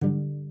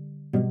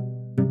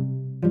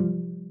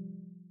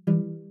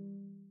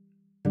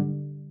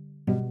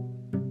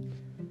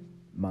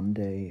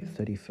Monday,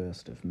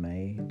 31st of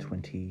May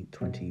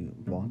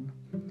 2021.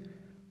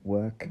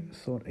 Work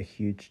thought a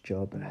huge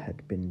job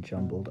had been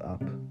jumbled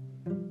up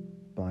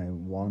by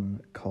one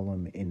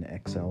column in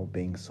Excel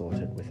being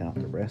sorted without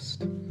the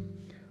rest.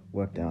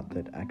 Worked out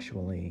that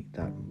actually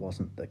that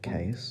wasn't the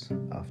case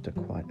after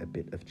quite a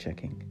bit of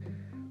checking.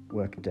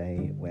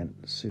 Workday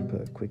went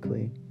super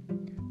quickly.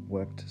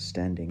 Worked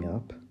standing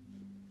up.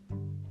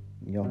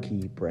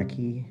 Gnocchi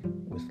brekkie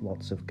with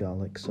lots of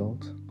garlic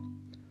salt.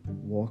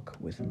 Walk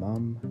with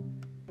mum.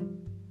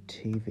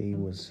 TV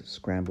was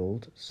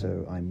scrambled,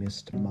 so I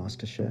missed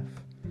MasterChef.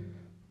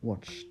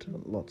 Watched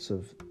lots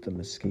of The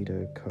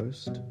Mosquito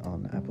Coast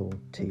on Apple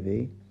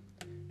TV.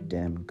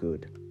 Damn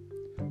good.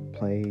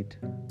 Played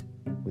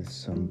with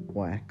some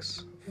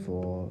wax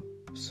for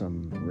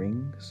some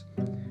rings.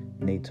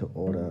 Need to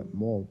order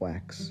more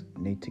wax.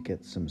 Need to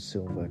get some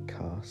silver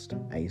cast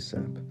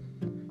ASAP.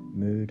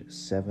 Mood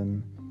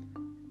 7.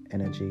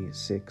 Energy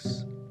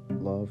 6.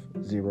 Love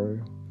 0.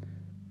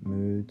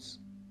 Moods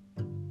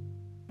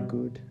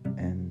good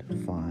and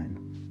fine.